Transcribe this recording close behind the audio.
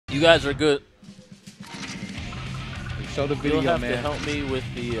You guys are good. Show the video, You'll have man. to help me with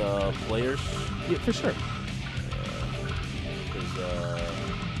the players. Yeah, for sure. Because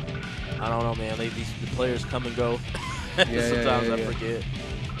I don't know, man. The players come and go. Yeah, Sometimes yeah. I forget.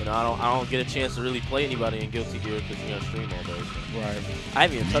 You know, I don't get a chance to really play anybody in Guilty Gear because you're on stream all day. So. Right. I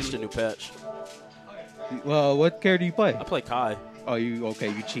haven't even touched a new patch. Well, what character do you play? I play Kai. Oh, you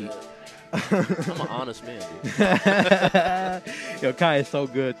cheat. I'm an honest man, dude. Yo, Kai is so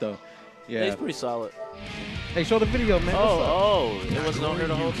good though. Yeah, he's pretty solid. Hey, show the video, man. It wasn't on here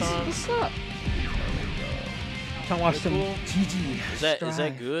the whole time. What's up? Trying to watch some cool? GG. Is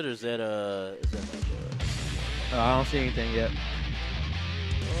that good or is that not good? I don't see anything yet.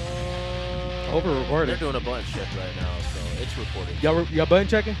 Over recorded. They're doing a button check right now, so it's recorded. Y'all button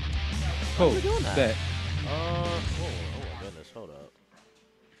checking? Cool. How's it doing that? Bet. Oh my goodness, hold up.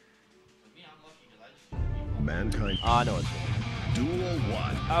 Mankind. I know it's Duel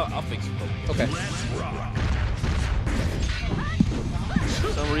 1. I'll fix it. Okay. Let's rock.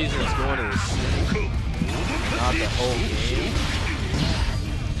 For some reason it's going to not the whole game.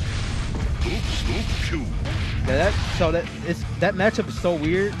 Yeah, that matchup is so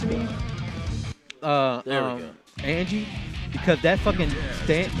weird to me. There we go. Angie, because that fucking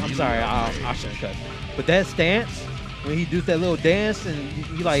stance. I'm sorry, I shouldn't cut. But that stance, when he does that little dance and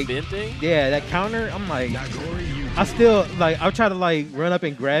he like, Spin thing? yeah, that counter. I'm like, I still like. I'll try to like run up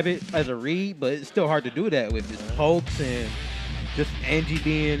and grab it as a read, but it's still hard to do that with his pokes and just Angie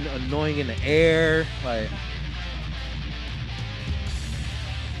being annoying in the air. Like,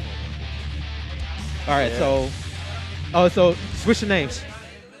 all right, Yeah. so switch the names.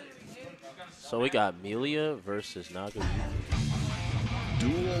 So we got Melia versus Nagayuki.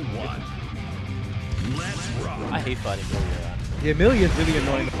 Duel 1. Let's rock. I hate fighting Melia. Yeah, Amelia is really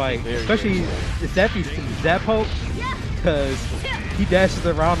annoying to fight, Very, especially if that be Zapoke, because he dashes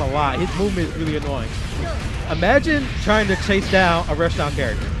around a lot. His movement is really annoying. Imagine trying to chase down a rushdown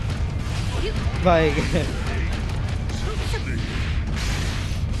character. Like,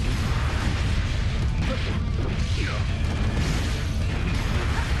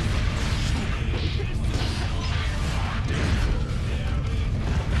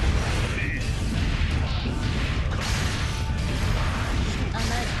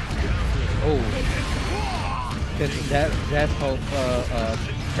 because that's called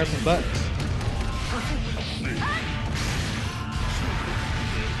pressing buttons.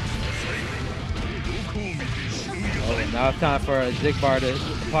 Oh, now it's time for Xigbar to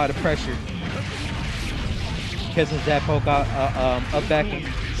apply the pressure. Catching Zapoke out, up back and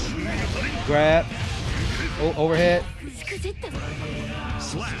grab, overhead.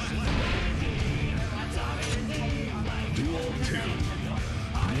 Duel 2.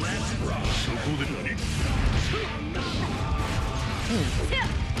 Let's rock.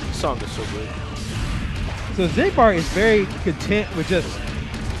 This song is so good. So Xigbar is very content with just,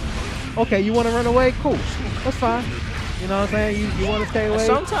 okay, you want to run away? Cool. That's fine. You know what I'm saying? You want to stay away?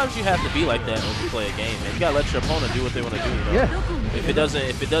 Sometimes you have to be like that when you play a game, man. You gotta let your opponent do what they want to do. You know? Yeah. If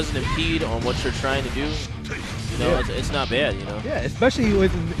it doesn't impede on what you're trying to do, you know, Yeah. it's not bad. You know. Yeah, especially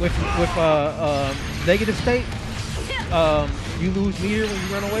with negative state. You lose meter when you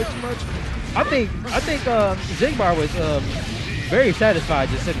run away too much. I think Xigbar was very satisfied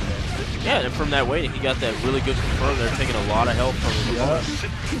just sitting there. Yeah, and from that weight, he got that really good confirm. They're taking a lot of help from him. Yeah,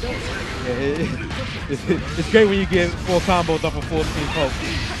 it's great when you get full combos off a full speed poke.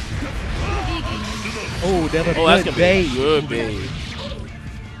 Oh, that's a That's good gonna bait. be a good bait.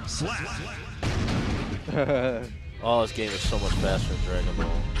 Oh, this game is so much faster than Dragon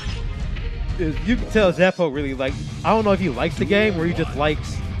Ball. You can tell Zapoke really like. I don't know if he likes the game or he just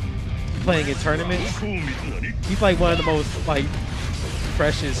likes playing in tournaments. He's like one of the most like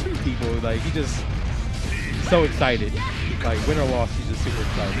freshest people. Like he just so excited. Like win or loss, he's just super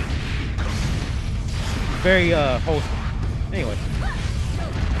excited. Very wholesome. Anyway,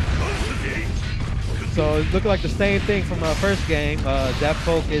 so it's looking like the same thing from our first game.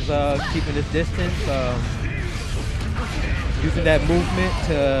 Zapoke is keeping his distance, using that movement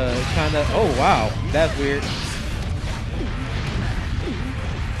to kind of. Oh wow, that's weird.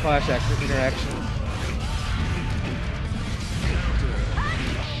 Flash interaction.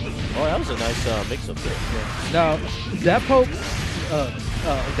 Oh, that was a nice mix-up there. Yeah. Now, Zapoke's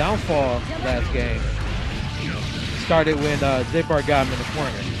downfall last game started when Xigbar got him in the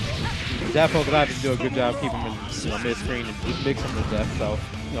corner. Zapoke allowed him to do a good job keeping him in mid-screen and just mix him to death. So,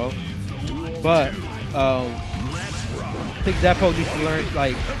 you know, but I think Zapoke needs to learn,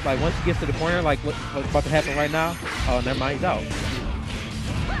 like once he gets to the corner, like what's about to happen right now. Oh, never mind, he's out.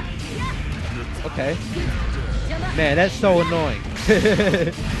 Okay. Man, that's so annoying.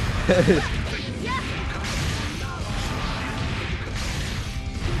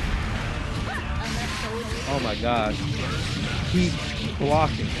 Oh my gosh. Keep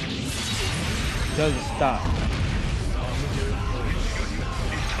blocking. Doesn't stop.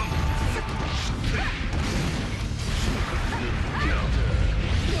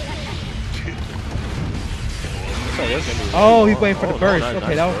 Oh, he's waiting for the burst. No,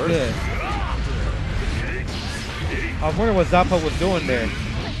 Okay, that was good. I was wondering what Zapoke was doing there.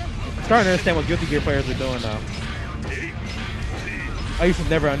 I'm starting to understand what Guilty Gear players are doing now. I used to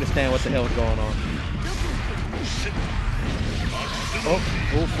never understand what the hell was going on. Oh,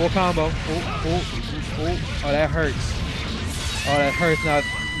 full combo. Oh, that hurts. Oh, that hurts. Now,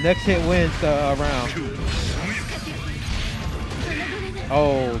 next hit wins the round.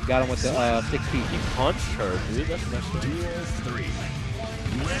 Oh, got him with the 6 feet. He punched her, dude. That's messed up. Duel 3.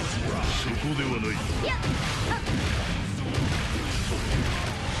 Let's rock.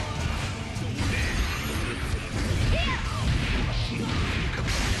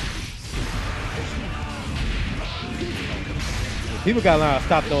 People gotta learn how to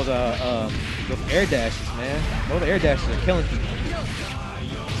stop those air dashes, man. Those air dashes are killing people.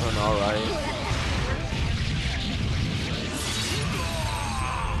 Doing all right.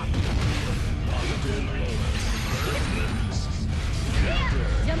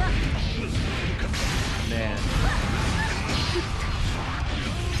 Man.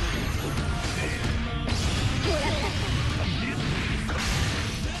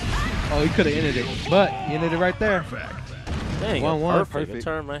 Oh, he could have ended it, but he ended it right there. Dang, 1-1, perfect. perfect.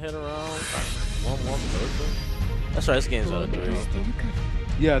 Turn my head around. 1-1 perfect. That's right, this game's out of 3.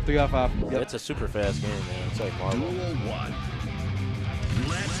 Yeah, 3 out of 5. Yeah, Yep. it's a super fast game, man. It's like Marvel. Duel 1.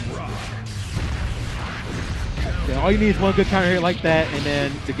 Let's rock. Yeah, all you need is one good counter hit like that, and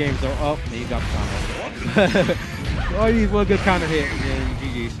then the game's over. Oh, and you got the combo. All you need is one good counter hit, and then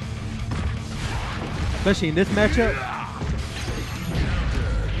GG's. Especially in this matchup.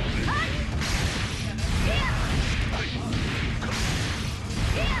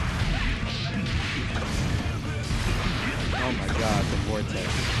 Oh my god, the vortex.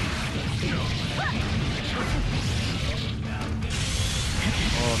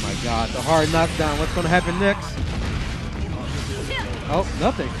 Oh my god, the hard knockdown. What's going to happen next? Oh,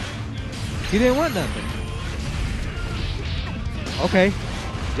 nothing. He didn't want nothing. Okay.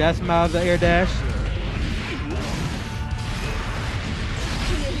 Just out of the air dash.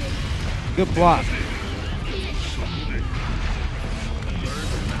 Good block.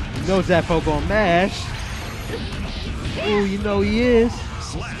 You know Zapoke gonna mash. Ooh, you know he is.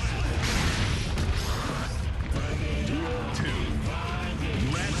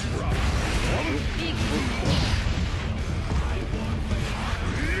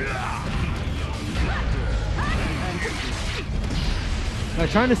 Now,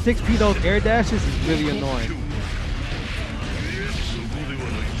 trying to 6P those air dashes is really annoying.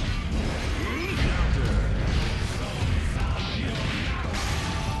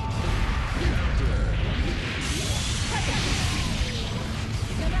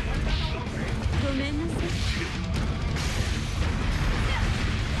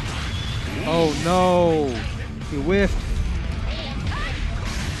 Oh no, he whiffed.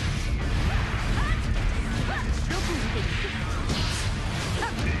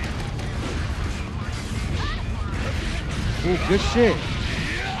 Ooh, good shit.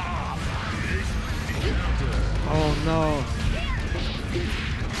 Oh no.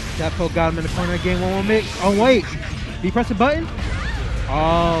 Zapoke got him in the corner again. One more mix. Oh wait. Did he press the button?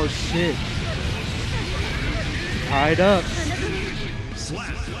 Oh shit. Tied up.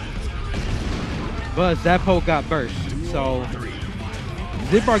 But Zapoke got burst. So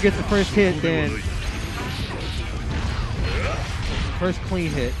Xigbar gets the first hit, then first clean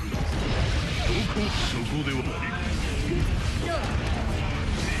hit.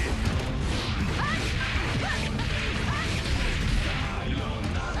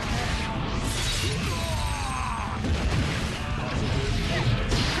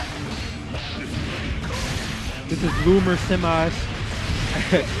 This is Loomer semis.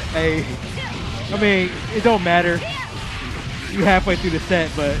 Hey, I mean, it don't matter. You halfway through the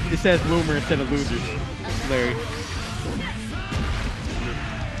set, but it says Loomer instead of losers. Larry.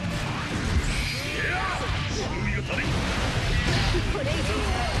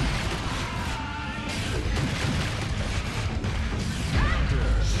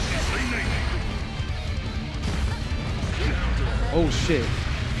 Oh shit.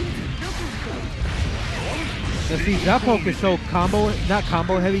 Now see, Zapoke is so not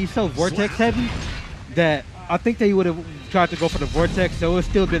combo heavy, he's so vortex heavy that I think that he would have tried to go for the vortex, so it would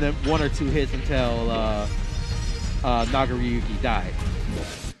still been 1 or 2 hits until Nagariyuki died.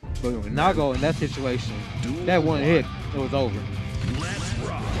 But with Nago in that situation, that one hit, it was over. Let's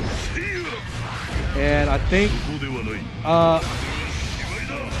rock. And I think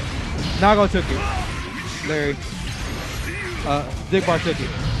Nago took it. Larry. Xigbar took it.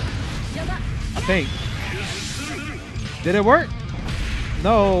 I think. Did it work?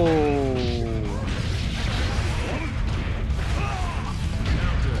 No.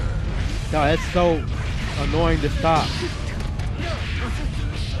 No, that's so annoying to stop.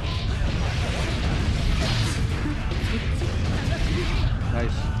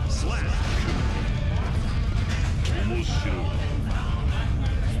 Nice.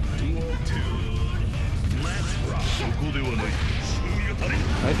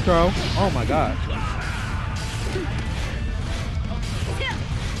 Nice throw. Oh my god.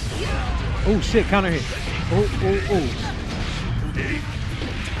 Oh shit, counter hit. Oh.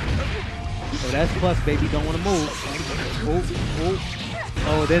 Oh, that's plus, baby. Don't want to move.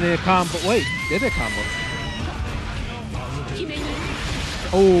 Oh, then it combo. Wait, did it combo?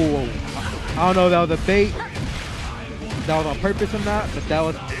 Oh, I don't know if that was a bait. That was on purpose or not, but that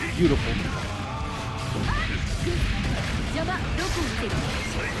was beautiful.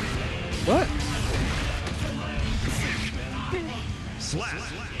 What?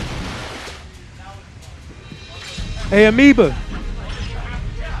 Hey, Amoeba.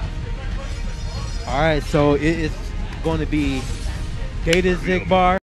 All right, so it's going to be Data Xigbar.